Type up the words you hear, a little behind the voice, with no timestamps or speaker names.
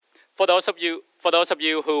For those of you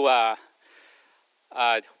who were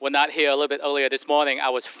not here a little bit earlier this morning, I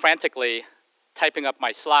was frantically typing up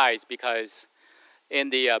my slides because in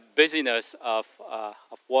the busyness of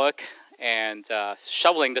work and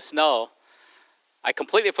shoveling the snow, I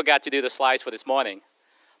completely forgot to do the slides for this morning.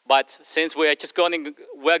 But since we're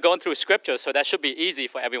going through scripture, so that should be easy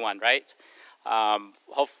for everyone, right?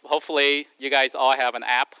 Hopefully, you guys all have an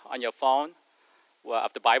app on your phone,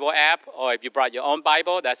 of the Bible app, or if you brought your own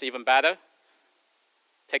Bible, that's even better.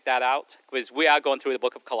 Take that out, because we are going through the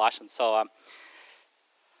book of Colossians. So,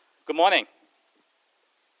 good morning.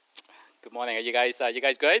 Good morning. Are you guys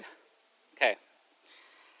good? Okay.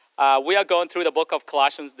 We are going through the book of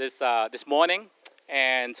Colossians this morning,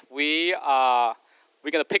 and we're going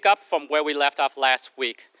to pick up from where we left off last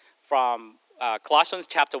week, from Colossians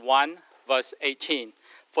chapter 1, verse 18.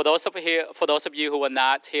 For those of you who were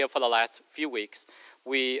not here for the last few weeks,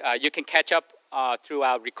 you can catch up through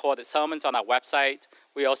our recorded sermons on our website.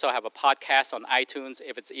 We also have a podcast on iTunes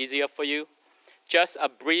if it's easier for you. Just a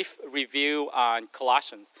brief review on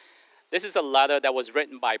Colossians. This is a letter that was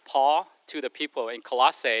written by Paul to the people in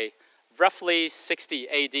Colossae, roughly 60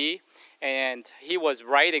 AD, and he was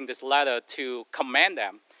writing this letter to command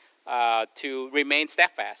them to remain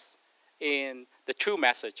steadfast in the true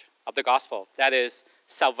message of the gospel, that is,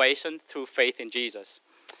 salvation through faith in Jesus.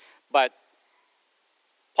 But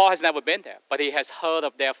Paul has never been there, but he has heard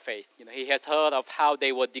of their faith. He has heard of how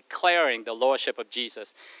they were declaring the lordship of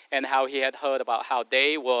Jesus, and how he had heard about how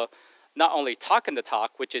they were not only talking the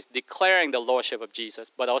talk, which is declaring the lordship of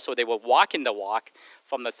Jesus, but also they were walking the walk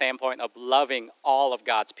from the standpoint of loving all of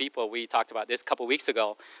God's people. We talked about this a couple weeks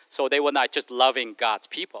ago. So they were not just loving God's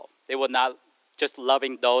people. They were not just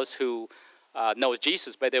loving those who know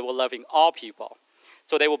Jesus, but they were loving all people.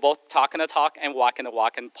 So they were both talking the talk and walking the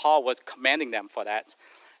walk, and Paul was commanding them for that.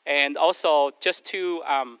 And also just to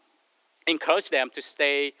encourage them to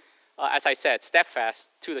stay, as I said,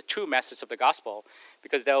 steadfast to the true message of the gospel,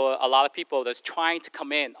 because there were a lot of people that's trying to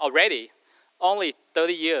come in already, only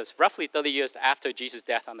roughly 30 years after Jesus'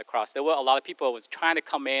 death on the cross. There were a lot of people who was trying to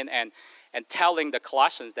come in and telling the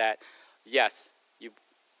Colossians that, yes,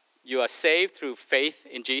 you are saved through faith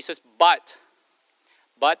in Jesus, but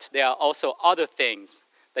there are also other things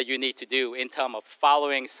that you need to do in terms of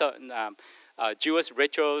following certain Jewish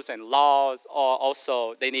rituals and laws, or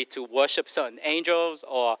also they need to worship certain angels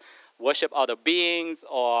or worship other beings,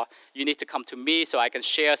 or you need to come to me so I can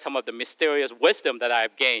share some of the mysterious wisdom that I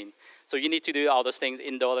have gained. So you need to do all those things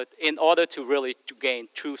in order to really gain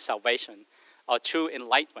true salvation or true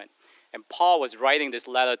enlightenment. And Paul was writing this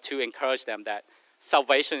letter to encourage them that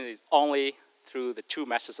salvation is only through the true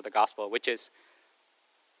message of the gospel, which is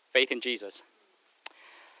faith in Jesus.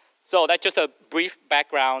 So that's just a brief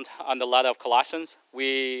background on the letter of Colossians.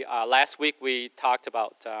 Last week we talked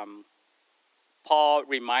about Paul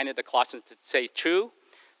reminded the Colossians to stay true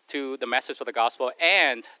to the message of the gospel,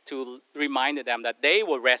 and to remind them that they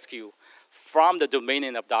were rescued from the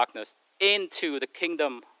dominion of darkness into the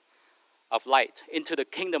kingdom of light, into the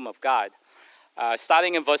kingdom of God.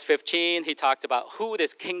 Starting in verse 15, he talked about who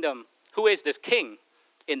is this king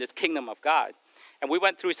in this kingdom of God. And we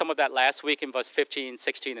went through some of that last week in verse 15,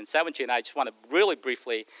 16, and 17. I just want to really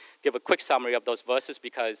briefly give a quick summary of those verses,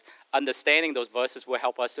 because understanding those verses will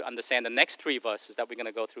help us to understand the next three verses that we're going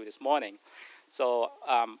to go through this morning. So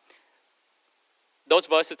those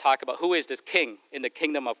verses talk about who is this king in the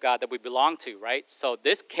kingdom of God that we belong to, right? So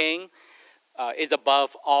this king is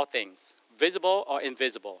above all things, visible or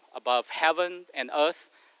invisible, above heaven and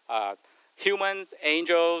earth, humans,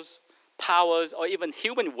 angels, powers, or even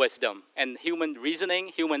human wisdom and human reasoning,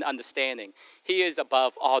 human understanding. He is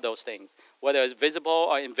above all those things. Whether it's visible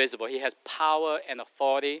or invisible, he has power and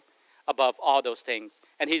authority above all those things.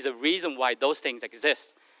 And he's the reason why those things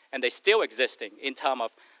exist. And they're still existing in terms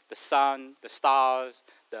of the sun, the stars,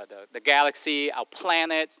 the galaxy, our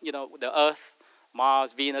planet, the earth,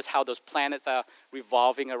 Mars, Venus, how those planets are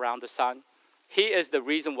revolving around the sun. He is the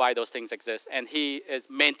reason why those things exist. And he is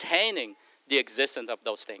maintaining the existence of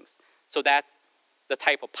those things. So that's the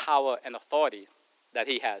type of power and authority that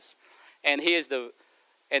he has. And he is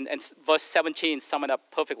and verse 17 sum it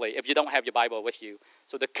up perfectly if you don't have your Bible with you.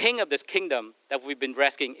 So the king of this kingdom that we've been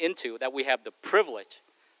rescuing into, that we have the privilege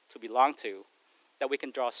to belong to, that we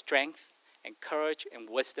can draw strength and courage and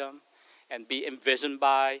wisdom and be envisioned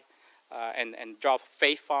by and draw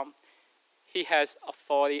faith from, he has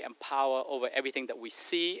authority and power over everything that we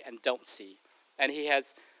see and don't see. And he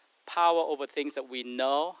has power over things that we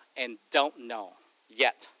know and don't know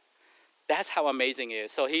yet. That's how amazing it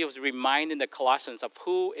is. So he was reminding the Colossians of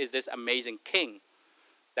who is this amazing king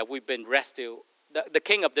that we've been rescued, the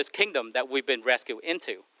king of this kingdom that we've been rescued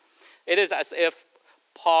into. It is as if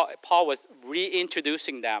Paul was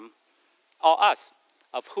reintroducing them, or us,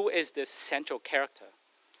 of who is this central character,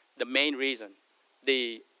 the main reason,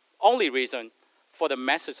 the only reason for the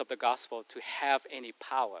message of the gospel to have any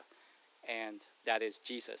power, and that is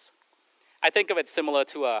Jesus. I think of it similar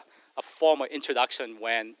to a formal introduction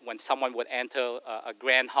when someone would enter a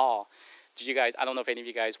grand hall. I don't know if any of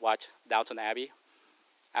you guys watch Downton Abbey.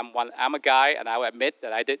 I'm a guy, and I will admit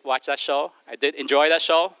that I did watch that show. I did enjoy that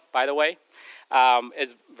show, by the way.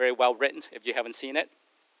 It's very well written if you haven't seen it.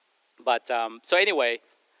 But so anyway,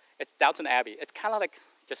 it's Downton Abbey. It's kind of like,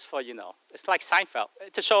 just for you know, it's like Seinfeld.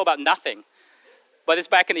 It's a show about nothing, but it's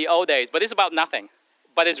back in the old days. But it's about nothing,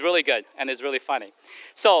 but it's really good and it's really funny.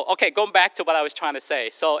 So okay, going back to what I was trying to say.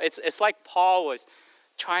 So it's like Paul was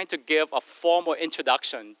trying to give a formal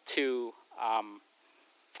introduction to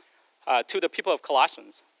the people of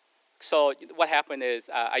Colossians. So what happened is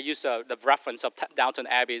I used the reference of Downton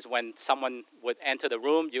Abbey is when someone would enter the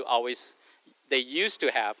room, they used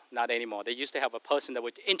to have, not anymore, they used to have a person that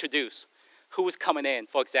would introduce who's coming in.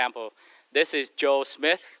 For example, this is Joe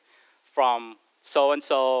Smith from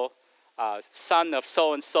so-and-so, son of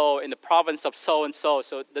so-and-so in the province of so-and-so.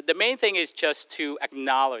 So the main thing is just to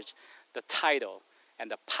acknowledge the title and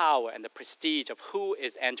the power and the prestige of who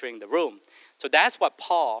is entering the room. So that's what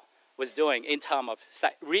Paul was doing in terms of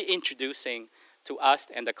reintroducing to us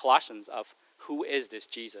and the Colossians of who is this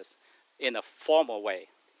Jesus in a formal way.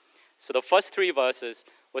 So the first 3 verses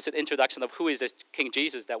was an introduction of who is this King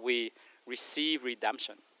Jesus that we receive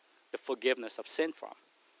redemption, the forgiveness of sin from.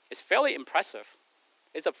 It's fairly impressive.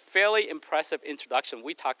 It's a fairly impressive introduction.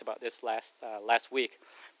 We talked about this last week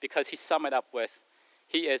because he summed it up with,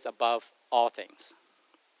 he is above all things,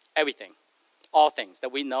 everything, all things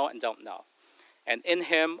that we know and don't know. And in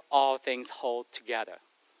him, all things hold together.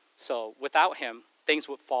 So without him, things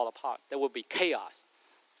would fall apart. There would be chaos.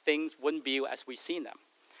 Things wouldn't be as we've seen them.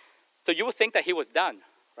 So you would think that he was done,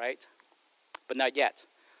 right? But not yet.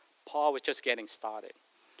 Paul was just getting started.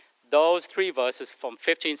 Those 3 verses from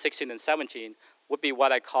 15, 16, and 17 would be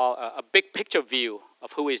what I call a big picture view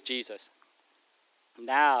of who is Jesus.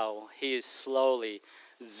 Now he is slowly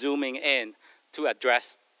zooming in to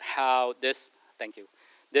address how this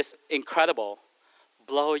incredible,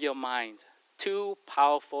 blow your mind, too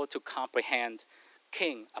powerful to comprehend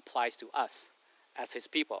King applies to us as his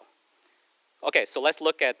people. Okay, so let's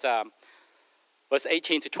look at verse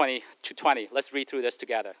 18 to 20. Let's read through this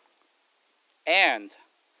together. And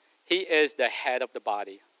he is the head of the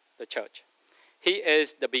body, the church. He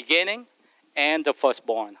is the beginning and the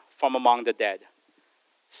firstborn from among the dead,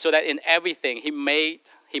 so that in everything he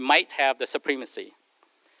might have the supremacy.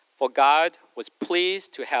 For God was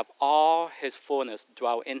pleased to have all his fullness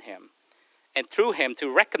dwell in him, and through him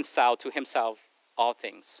to reconcile to himself all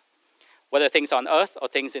things, whether things on earth or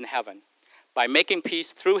things in heaven, by making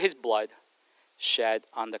peace through his blood shed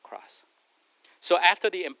on the cross. So after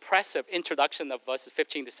the impressive introduction of verses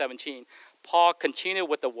 15 to 17, Paul continued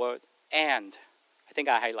with the word and. I think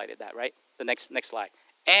I highlighted that, right? The next slide.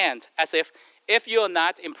 And, as if you're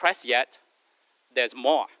not impressed yet, there's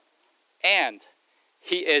more. And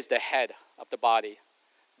he is the head of the body,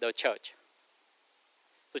 the church.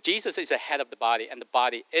 So Jesus is the head of the body, and the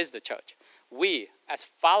body is the church. We, as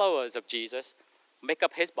followers of Jesus, make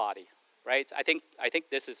up his body, right? I think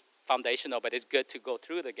this is foundational, but it's good to go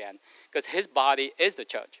through it again, because his body is the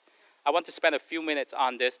church. I want to spend a few minutes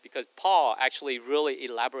on this because Paul actually really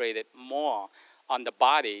elaborated more on the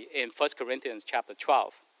body in 1 Corinthians chapter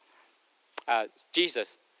 12.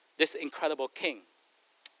 Jesus, this incredible king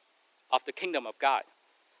of the kingdom of God,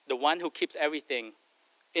 the one who keeps everything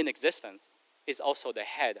in existence, is also the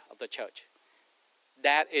head of the church.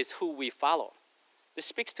 That is who we follow. This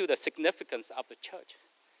speaks to the significance of the church.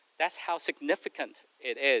 That's how significant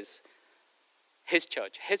it is, his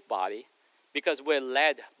church, his body, because we're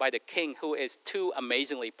led by the king who is too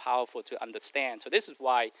amazingly powerful to understand. So this is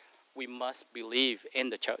why we must believe in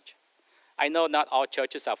the church. I know not all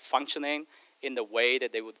churches are functioning in the way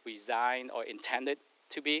that they would design or intended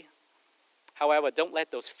to be. However, don't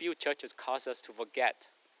let those few churches cause us to forget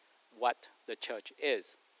what the church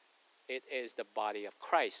is. It is the body of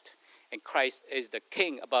Christ. And Christ is the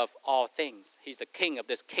king above all things. He's the king of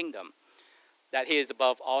this kingdom. That he is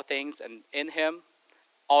above all things, and in him,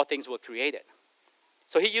 all things were created.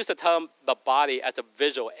 So he used the term the body as a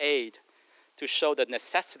visual aid to show the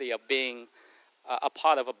necessity of being a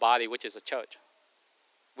part of a body, which is a church.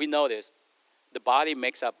 We know this. The body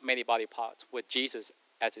makes up many body parts with Jesus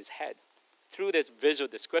as his head. Through this visual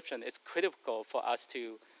description, it's critical for us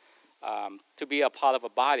to be a part of a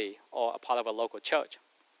body or a part of a local church,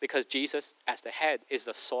 because Jesus, as the head, is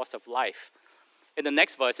the source of life. In the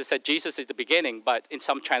next verse, it said Jesus is the beginning, but in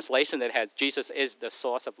some translation it has Jesus is the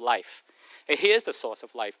source of life. And he is the source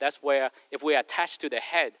of life. That's where, if we are attached to the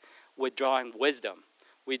head, we're drawing wisdom.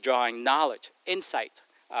 We're drawing knowledge, insight,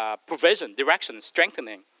 provision, direction,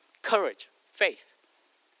 strengthening, courage, faith.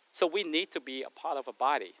 So we need to be a part of a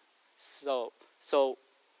body. So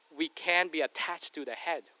we can be attached to the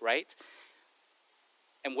head, right?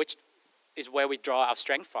 And which is where we draw our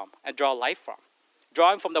strength from and draw life from.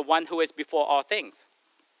 Drawing from the one who is before all things.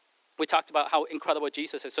 We talked about how incredible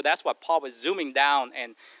Jesus is. So that's why Paul was zooming down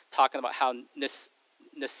and talking about how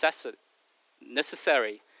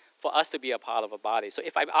necessary for us to be a part of a body. So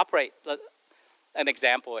if I operate, an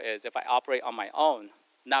example is if I operate on my own,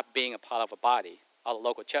 not being a part of a body, or a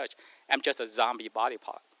local church, I'm just a zombie body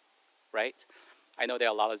part, right? I know there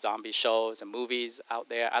are a lot of zombie shows and movies out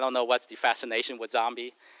there. I don't know what's the fascination with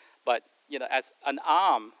zombie, but as an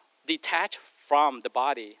arm detached from the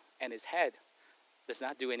body and his head does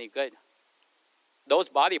not do any good. Those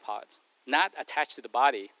body parts, not attached to the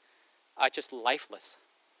body, are just lifeless.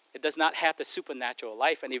 It does not have the supernatural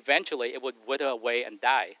life, and eventually it would wither away and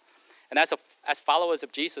die. And as followers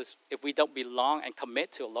of Jesus, if we don't belong and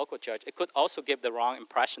commit to a local church, it could also give the wrong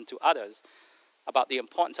impression to others about the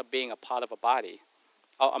importance of being a part of a body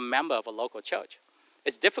or a member of a local church.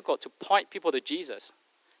 It's difficult to point people to Jesus,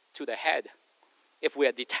 to the head, if we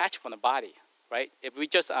are detached from the body, right? If we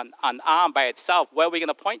just an arm by itself, where are we going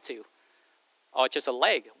to point to? Or just a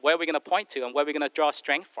leg, where are we going to point to and where are we going to draw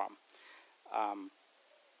strength from?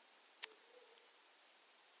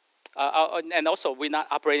 And also, we're not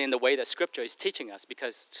operating in the way that Scripture is teaching us,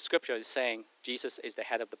 because Scripture is saying Jesus is the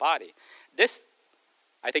head of the body. This,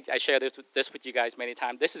 I think I shared this with you guys many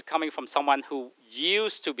times. This is coming from someone who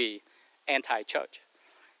used to be anti-church.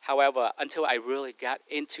 However, until I really got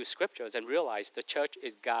into Scriptures and realized the church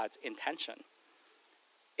is God's intention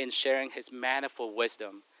in sharing his manifold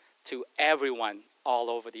wisdom to everyone all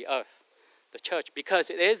over the earth. The church, because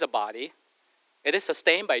it is a body, it is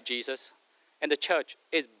sustained by Jesus, and the church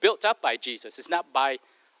is built up by Jesus. It's not by,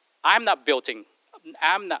 building.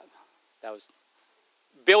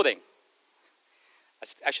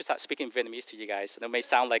 I should start speaking Vietnamese to you guys, and it may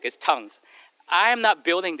sound like it's tongues. I am not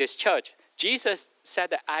building this church. Jesus said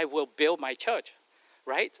that I will build my church,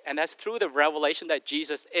 right? And that's through the revelation that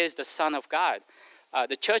Jesus is the Son of God.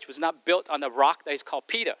 The church was not built on a rock that is called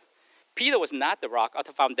Peter. Peter was not the rock or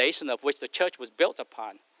the foundation of which the church was built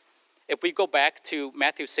upon. If we go back to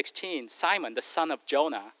Matthew 16, Simon, the son of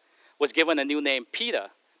Jonah, was given a new name, Peter,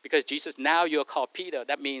 because Jesus, now you're called Peter.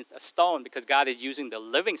 That means a stone, because God is using the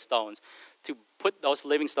living stones to put those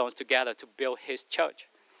living stones together to build his church.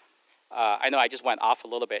 I know I just went off a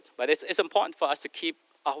little bit, but it's important for us to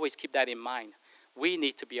always keep that in mind. We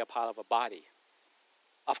need to be a part of a body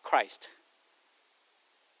of Christ.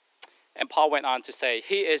 And Paul went on to say,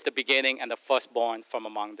 he is the beginning and the firstborn from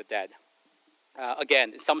among the dead.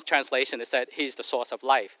 Again, in some translation, it said he's the source of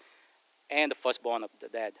life and the firstborn of the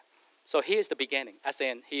dead. So he is the beginning, as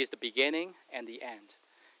in he is the beginning and the end.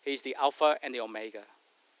 He is the Alpha and the Omega.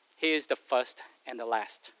 He is the first and the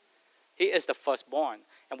last. He is the firstborn.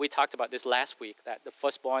 And we talked about this last week, that the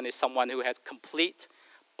firstborn is someone who has complete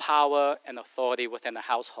power and authority within the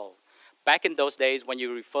household. Back in those days, when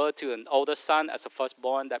you refer to an older son as a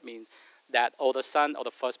firstborn, that means that older son or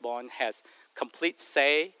the firstborn has complete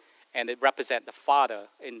say, and it represents the father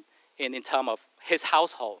in terms of his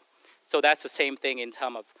household. So that's the same thing in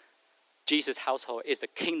terms of Jesus' household is the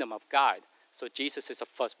kingdom of God. So Jesus is the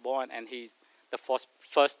firstborn, and he's the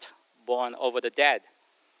firstborn over the dead.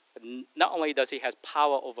 Not only does he have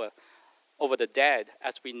power over the dead,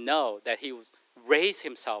 as we know that he will raise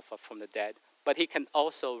himself up from the dead, but he can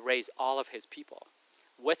also raise all of his people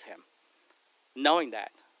with him. Knowing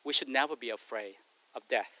that, we should never be afraid of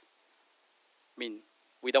death. I mean,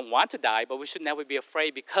 we don't want to die, but we should never be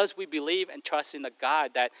afraid, because we believe and trust in a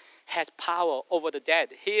God that has power over the dead.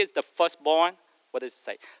 He is the firstborn, what does it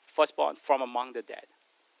say? Firstborn from among the dead.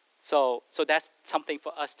 So that's something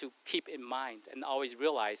for us to keep in mind and always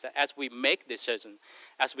realize that as we make decisions,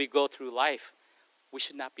 as we go through life, we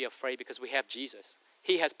should not be afraid, because we have Jesus.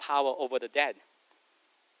 He has power over the dead.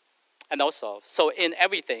 And also, so in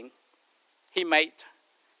everything, he might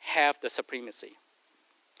have the supremacy.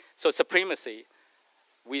 So supremacy,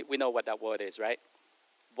 we know what that word is, right?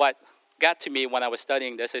 What got to me when I was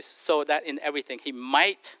studying this is so that in everything he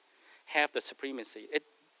might have the supremacy. It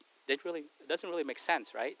doesn't really make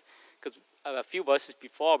sense, right? Because a few verses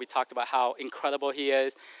before we talked about how incredible he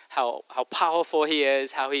is, how powerful he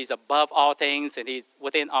is, how he's above all things and he's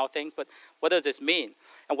within all things. But what does this mean?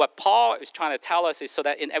 And what Paul is trying to tell us is so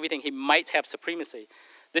that in everything he might have supremacy.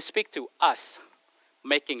 This speaks to us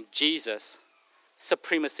making Jesus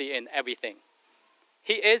supremacy in everything.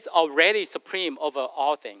 He is already supreme over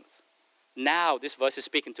all things. Now this verse is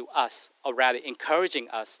speaking to us, already encouraging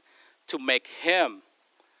us to make him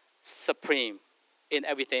supreme in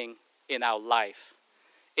everything in our life,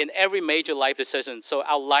 in every major life decision, so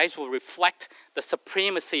our lives will reflect the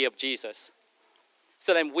supremacy of Jesus.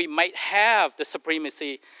 So then we might have the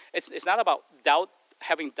supremacy. It's not about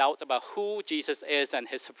having doubt about who Jesus is and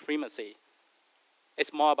his supremacy.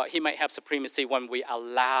 It's more about he might have supremacy when we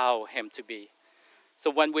allow him to be. So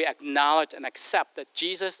when we acknowledge and accept that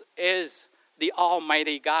Jesus is the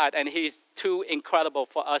Almighty God and he's too incredible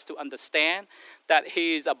for us to understand, that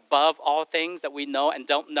he's above all things that we know and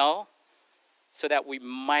don't know, so that we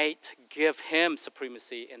might give him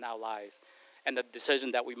supremacy in our lives and the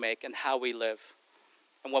decision that we make and how we live.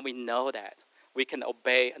 And when we know that, we can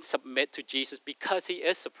obey and submit to Jesus because he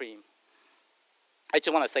is supreme. I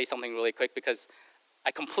just want to say something really quick because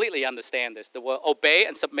I completely understand this. The word obey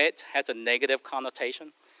and submit has a negative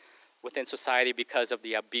connotation within society because of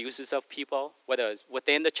the abuses of people, whether it's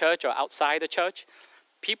within the church or outside the church.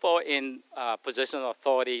 People in positions of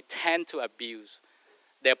authority tend to abuse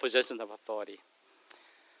their positions of authority.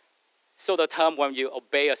 So the term when you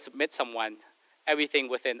obey or submit someone, everything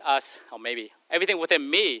within us, or maybe everything within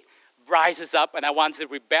me, rises up and I want to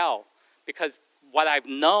rebel. Because what I've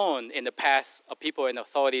known in the past of people in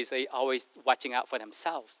authorities, they always watching out for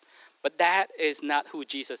themselves. But that is not who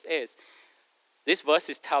Jesus is. This verse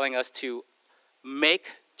is telling us to make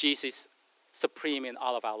Jesus supreme in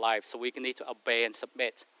all of our lives, so we need to obey and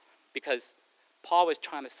submit. Because Paul is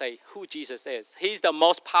trying to say who Jesus is. He's the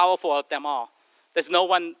most powerful of them all. There's no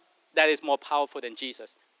one that is more powerful than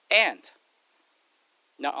Jesus. And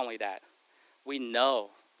not only that, we know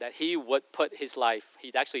that he would put his life,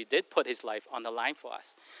 he actually did put his life on the line for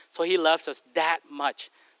us. So he loves us that much.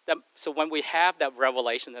 So when we have that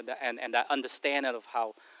revelation and that understanding of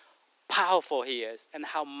how powerful he is and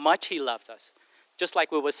how much he loves us, just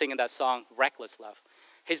like we were singing that song, Reckless Love.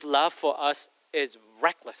 His love for us is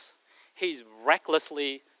reckless. He's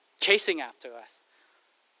recklessly chasing after us,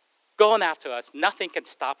 going after us. Nothing can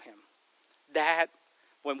stop him. That,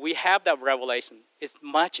 when we have that revelation, it's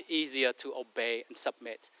much easier to obey and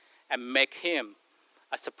submit and make him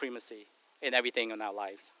a supremacy in everything in our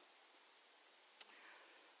lives.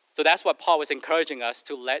 So that's what Paul was encouraging us,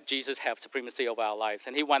 to let Jesus have supremacy over our lives.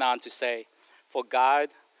 And he went on to say, for God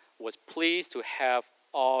was pleased to have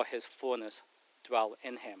all his fullness dwell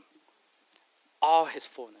in him. All his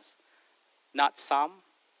fullness. Not some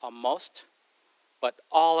or most, but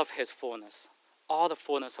all of his fullness. All the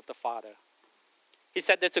fullness of the Father. He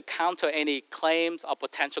said this to counter any claims or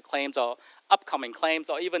potential claims or upcoming claims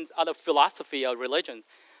or even other philosophy or religions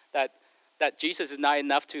that Jesus is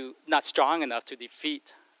not strong enough to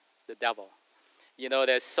defeat the devil. You know,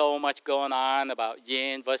 there's so much going on about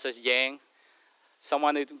yin versus yang.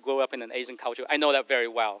 Someone who grew up in an Asian culture, I know that very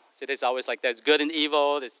well. So there's always like there's good and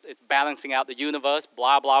evil, it's balancing out the universe,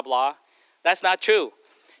 blah, blah, blah. That's not true.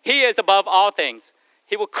 He is above all things.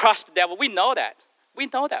 He will crush the devil. We know that. We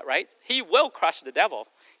know that, right? He will crush the devil.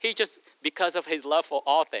 He just, because of his love for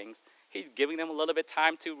all things, he's giving them a little bit of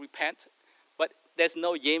time to repent. But there's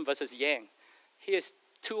no yin versus yang. He is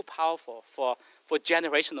too powerful for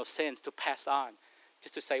generational sins to pass on.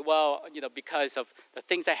 Just to say, well, you know, because of the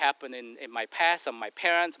things that happened in my past, and my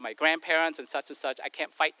parents, my grandparents, and such, I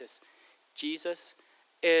can't fight this. Jesus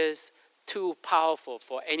is too powerful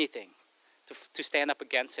for anything to stand up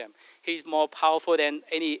against him. He's more powerful than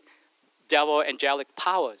any devil angelic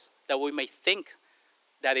powers that we may think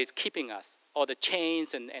that is keeping us, or the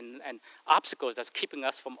chains and obstacles that's keeping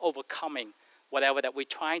us from overcoming whatever that we're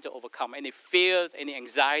trying to overcome, any fears, any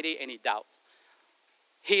anxiety, any doubt.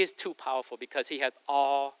 He is too powerful because he has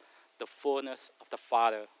all the fullness of the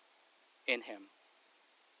Father in him.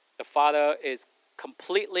 The Father is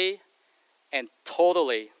completely and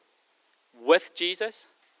totally with Jesus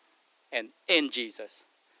and in Jesus.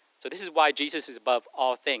 So this is why Jesus is above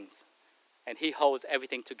all things. And he holds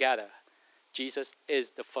everything together. Jesus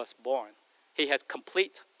is the firstborn. He has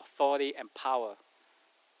complete authority and power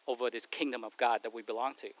over this kingdom of God that we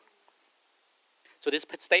belong to. So this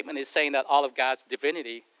statement is saying that all of God's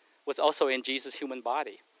divinity was also in Jesus' human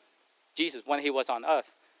body. Jesus, when he was on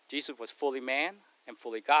earth, Jesus was fully man and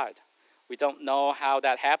fully God. We don't know how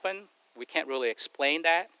that happened. We can't really explain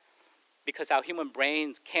that because our human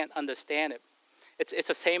brains can't understand it. It's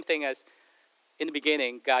the same thing as in the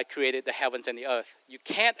beginning, God created the heavens and the earth. You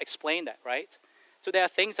can't explain that, right? So there are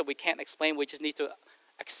things that we can't explain. We just need to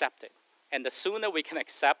accept it. And the sooner we can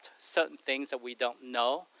accept certain things that we don't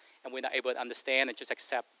know and we're not able to understand and just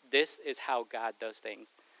accept this is how God does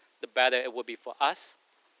things, the better it will be for us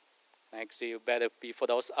Actually, it better be for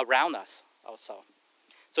those around us also.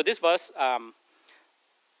 So this verse,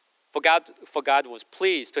 for God was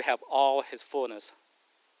pleased to have all his fullness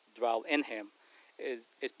dwell in him, is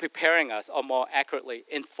preparing us, or more accurately,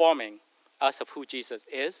 informing us of who Jesus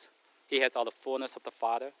is. He has all the fullness of the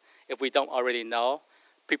Father. If we don't already know,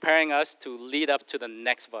 preparing us to lead up to the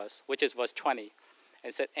next verse, which is verse 20.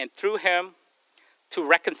 It said, and through him to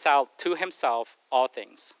reconcile to himself all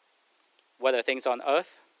things, whether things on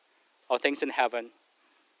earth or things in heaven,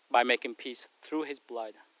 by making peace through his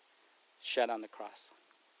blood shed on the cross.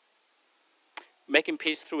 Making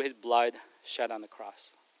peace through his blood shed on the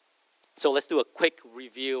cross. So let's do a quick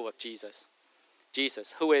review of Jesus.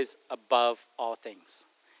 Jesus, who is above all things.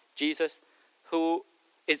 Jesus, who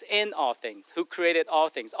is in all things, who created all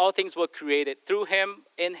things. All things were created through him,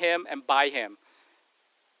 in him, and by him.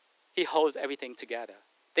 He holds everything together.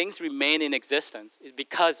 Things remain in existence is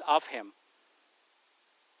because of him.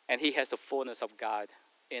 And he has the fullness of God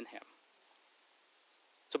in him.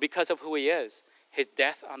 So because of who he is, his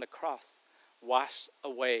death on the cross washed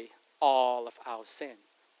away all of our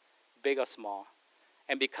sins, big or small.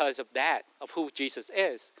 And because of that, of who Jesus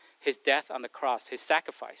is, his death on the cross, his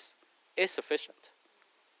sacrifice, is sufficient.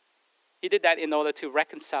 He did that in order to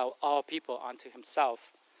reconcile all people unto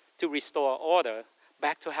himself, to restore order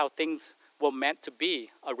back to how things were meant to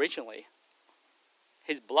be originally.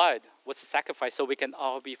 His blood was a sacrifice so we can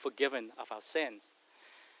all be forgiven of our sins.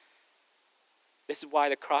 This is why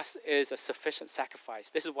the cross is a sufficient sacrifice.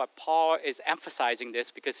 This is why Paul is emphasizing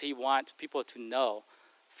this, because he wants people to know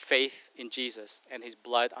faith in Jesus and his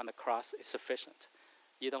blood on the cross is sufficient.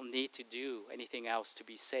 You don't need to do anything else to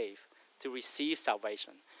be saved, to receive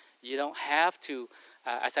salvation. You don't have to,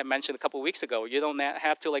 as I mentioned a couple weeks ago, you don't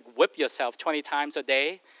have to whip yourself 20 times a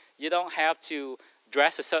day. You don't have to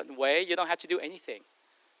dress a certain way. You don't have to do anything.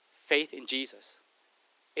 Faith in Jesus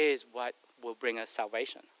is what will bring us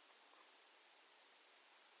salvation.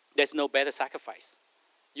 There's no better sacrifice.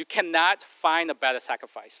 You cannot find a better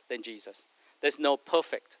sacrifice than Jesus. There's no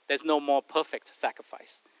more perfect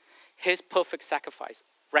sacrifice. His perfect sacrifice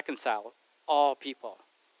reconciled all people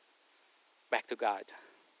back to God.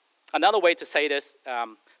 Another way to say this,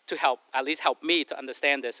 to at least help me to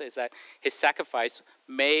understand this, is that his sacrifice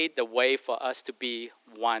made the way for us to be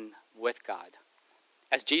one with God.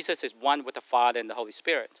 As Jesus is one with the Father and the Holy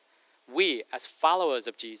Spirit, we, as followers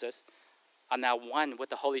of Jesus, are now one with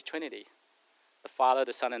the Holy Trinity, the Father,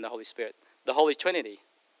 the Son, and the Holy Spirit. The Holy Trinity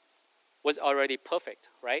was already perfect,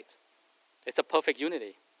 right? It's a perfect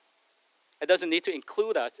unity. It doesn't need to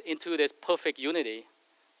include us into this perfect unity,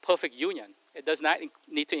 perfect union. It does not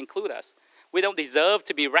need to include us. We don't deserve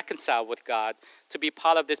to be reconciled with God, to be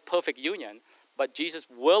part of this perfect union, but Jesus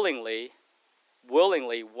willingly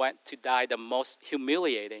went to die the most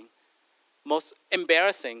humiliating, most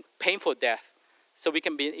embarrassing, painful death, so we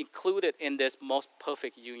can be included in this most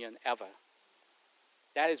perfect union ever.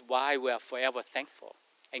 That is why we are forever thankful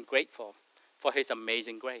and grateful for his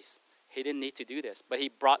amazing grace. He didn't need to do this, but he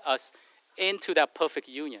brought us into that perfect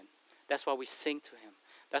union. That's why we sing to him.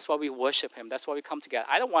 That's why we worship him. That's why we come together.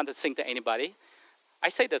 I don't want to sing to anybody. I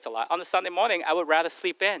say this a lot. On a Sunday morning, I would rather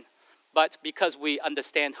sleep in. But because we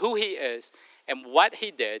understand who he is and what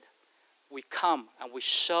he did, we come and we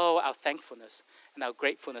show our thankfulness and our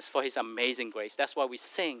gratefulness for his amazing grace. That's why we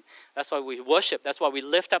sing. That's why we worship. That's why we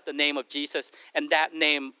lift up the name of Jesus and that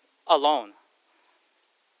name alone.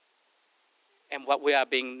 And what we are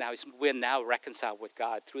being now is we're now reconciled with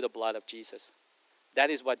God through the blood of Jesus. That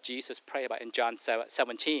is what Jesus prayed about in John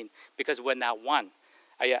 17, because we're now one.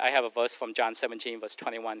 I have a verse from John 17, verse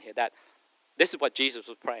 21 here, that this is what Jesus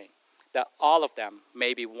was praying, that all of them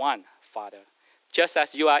may be one, Father. Just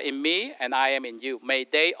as you are in me and I am in you, may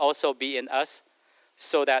they also be in us,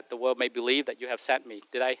 so that the world may believe that you have sent me.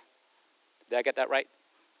 Did I get that right?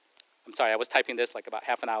 I'm sorry, I was typing this about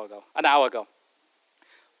an hour ago.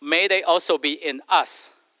 May they also be in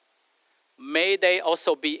us. May they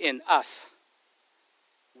also be in us.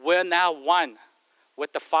 We're now one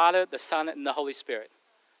with the Father, the Son, and the Holy Spirit.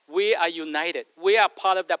 We are united. We are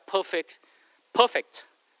part of that perfect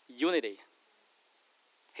unity.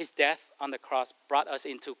 His death on the cross brought us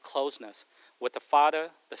into closeness with the Father,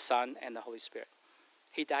 the Son, and the Holy Spirit.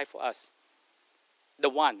 He died for us. The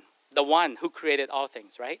one who created all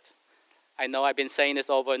things, right? I know I've been saying this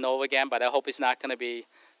over and over again, but I hope it's not going to be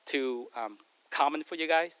too common for you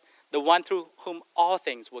guys. The one through whom all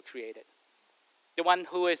things were created. The one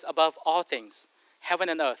who is above all things, heaven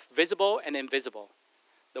and earth, visible and invisible.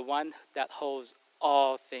 The one that holds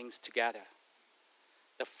all things together.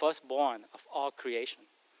 The firstborn of all creation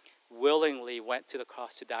willingly went to the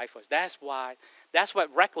cross to die for us. That's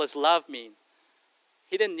what reckless love means.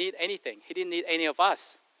 He didn't need anything. He didn't need any of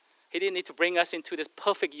us. He didn't need to bring us into this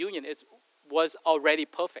perfect union. It was already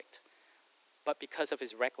perfect. But because of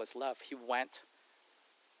his reckless love, he went.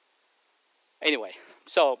 Anyway,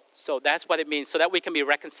 so that's what it means, so that we can be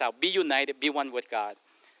reconciled, be united, be one with God.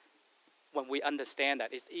 When we understand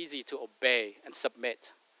that, it's easy to obey and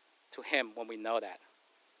submit to him when we know that.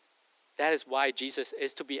 That is why Jesus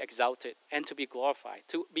is to be exalted and to be glorified,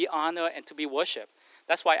 to be honored and to be worshipped.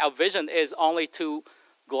 That's why our vision is only to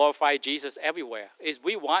glorify Jesus everywhere. Is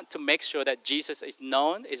we want to make sure that Jesus is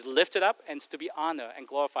known, is lifted up, and is to be honored and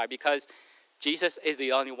glorified, because Jesus is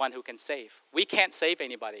the only one who can save. We can't save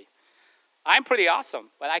anybody. I'm pretty awesome,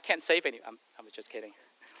 but I can't save anyone. I'm just kidding.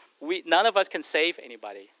 None of us can save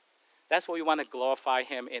anybody. That's why we want to glorify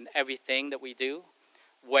him in everything that we do,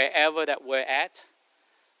 wherever that we're at.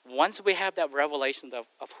 Once we have that revelation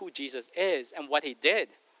of who Jesus is and what he did,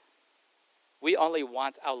 we only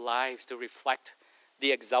want our lives to reflect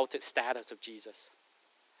the exalted status of Jesus.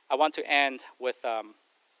 I want to end with a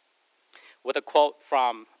quote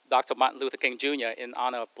from Dr. Martin Luther King Jr. in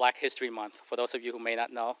honor of Black History Month. For those of you who may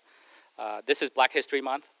not know, this is Black History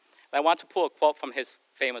Month. And I want to pull a quote from his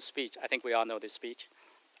famous speech. I think we all know this speech.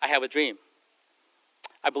 I have a dream.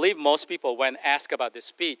 I believe most people, when asked about this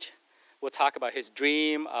speech, will talk about his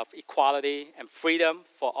dream of equality and freedom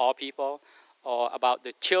for all people, or about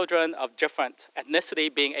the children of different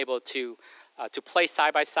ethnicity being able to play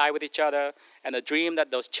side by side with each other, and a dream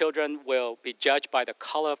that those children will be judged by the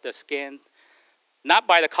color of their skin, not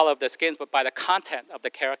by the color of their skins, but by the content of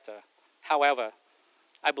the character. However,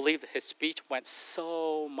 I believe that his speech went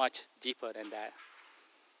so much deeper than that.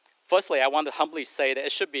 Firstly, I want to humbly say that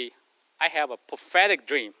it should be, I have a prophetic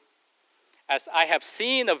dream, as I have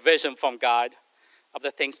seen a vision from God of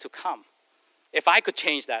the things to come. If I could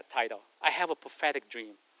change that title, I have a prophetic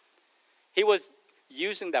dream. He was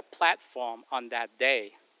using that platform on that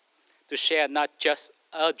day to share not just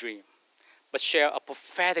a dream, but share a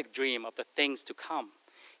prophetic dream of the things to come.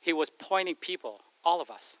 He was pointing people, all of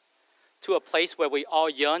us, to a place where we all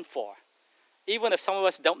yearn for. Even if some of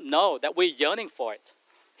us don't know that we're yearning for it.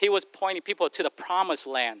 He was pointing people to the promised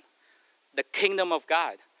land, the kingdom of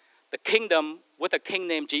God, the kingdom with a king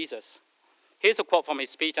named Jesus. Here's a quote from his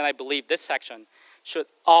speech, and I believe this section should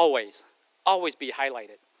always be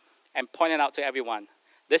highlighted and pointed out to everyone.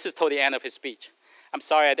 This is toward the end of his speech. I'm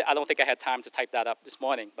sorry, I don't think I had time to type that up this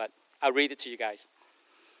morning, but I'll read it to you guys.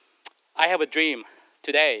 I have a dream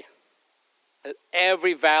today that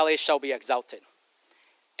every valley shall be exalted.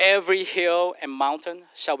 Every hill and mountain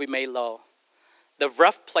shall be made low. The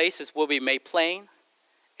rough places will be made plain,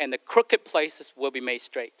 and the crooked places will be made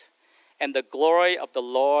straight. And the glory of the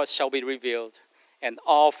Lord shall be revealed, and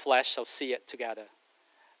all flesh shall see it together.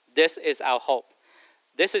 This is our hope.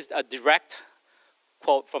 This is a direct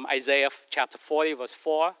quote from Isaiah chapter 40, verse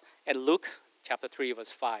 4, and Luke chapter 3,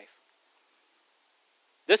 verse 5.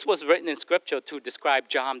 This was written in Scripture to describe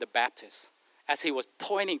John the Baptist as he was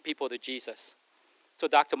pointing people to Jesus. So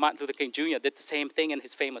Dr. Martin Luther King Jr. did the same thing in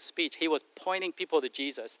his famous speech. He was pointing people to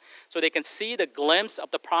Jesus so they can see the glimpse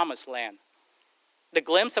of the promised land, the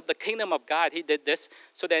glimpse of the kingdom of God. He did this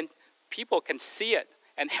so then people can see it,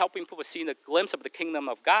 and helping people see the glimpse of the kingdom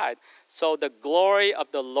of God. So the glory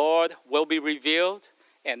of the Lord will be revealed,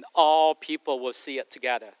 and all people will see it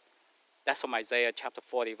together. That's from Isaiah chapter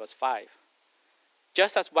 40, verse 5.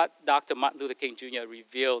 Just as what Dr. Martin Luther King Jr.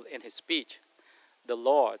 revealed in his speech, the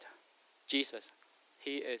Lord, Jesus,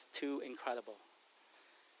 he is too incredible.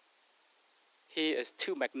 He is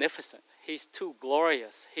too magnificent. He's too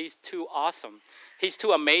glorious. He's too awesome. He's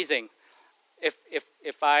too amazing.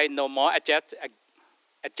 If I know more adjectives,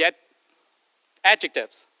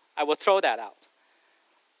 I will throw that out.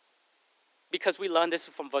 Because we learned this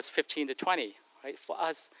from verse 15 to 20, right? For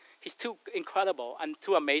us, he's too incredible and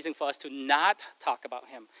too amazing for us to not talk about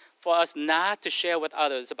him, for us not to share with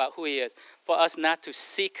others about who he is, for us not to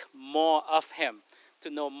seek more of him, to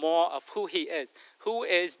know more of who he is. Who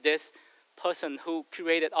is this person who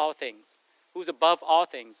created all things, who's above all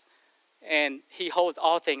things, and he holds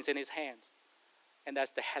all things in his hands? And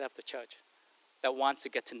that's the head of the church that wants to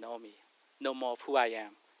get to know me, know more of who I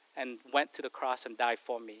am, and went to the cross and died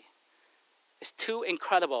for me. It's too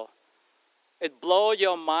incredible. It blows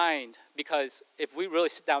your mind, because if we really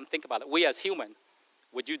sit down and think about it, we as human,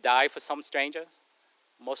 would you die for some stranger?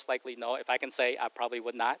 Most likely no. If I can say, I probably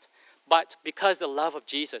would not. But because the love of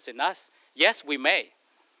Jesus in us, yes, we may.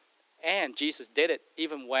 And Jesus did it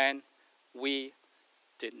even when we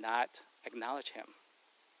did not acknowledge him.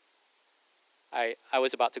 I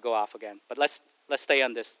was about to go off again, but let's stay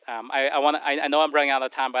on this. I know I'm running out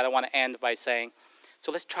of time, but I want to end by saying,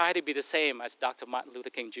 so let's try to be the same as Dr. Martin Luther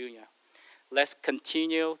King Jr. let's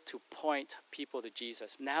continue to point people to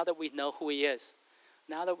Jesus. Now that we know who he is,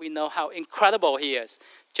 now that we know how incredible he is,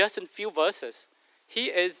 just in few verses, he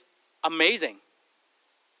is amazing.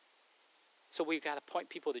 So we've got to point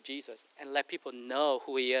people to Jesus and let people know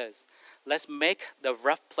who he is. Let's make the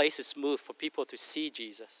rough places smooth for people to see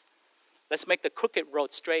Jesus. Let's make the crooked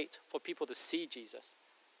road straight for people to see Jesus.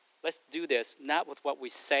 Let's do this not with what we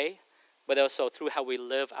say, but also through how we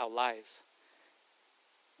live our lives.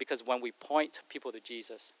 Because when we point people to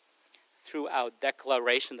Jesus, through our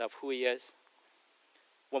declaration of who he is,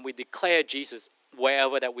 when we declare Jesus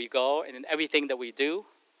wherever that we go and in everything that we do,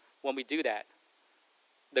 when we do that,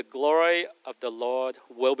 the glory of the Lord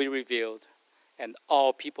will be revealed and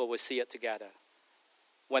all people will see it together.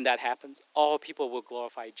 When that happens, all people will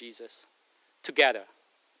glorify Jesus together,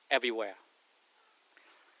 everywhere.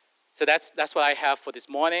 So that's what I have for this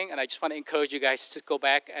morning, and I just want to encourage you guys to go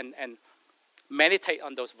back and meditate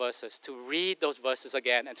on those verses, to read those verses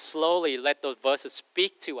again, and slowly let those verses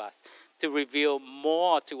speak to us, to reveal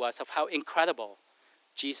more to us of how incredible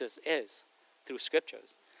Jesus is through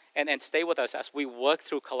scriptures. And stay with us as we work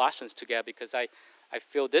through Colossians together, because I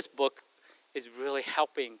feel this book is really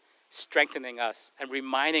helping, strengthening us, and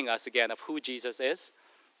reminding us again of who Jesus is,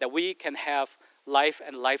 that we can have life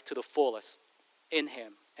and life to the fullest in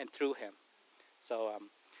him and through him. So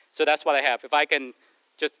that's what I have. If I can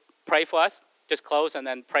just pray for us, just close and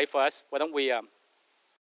then pray for us. Why don't we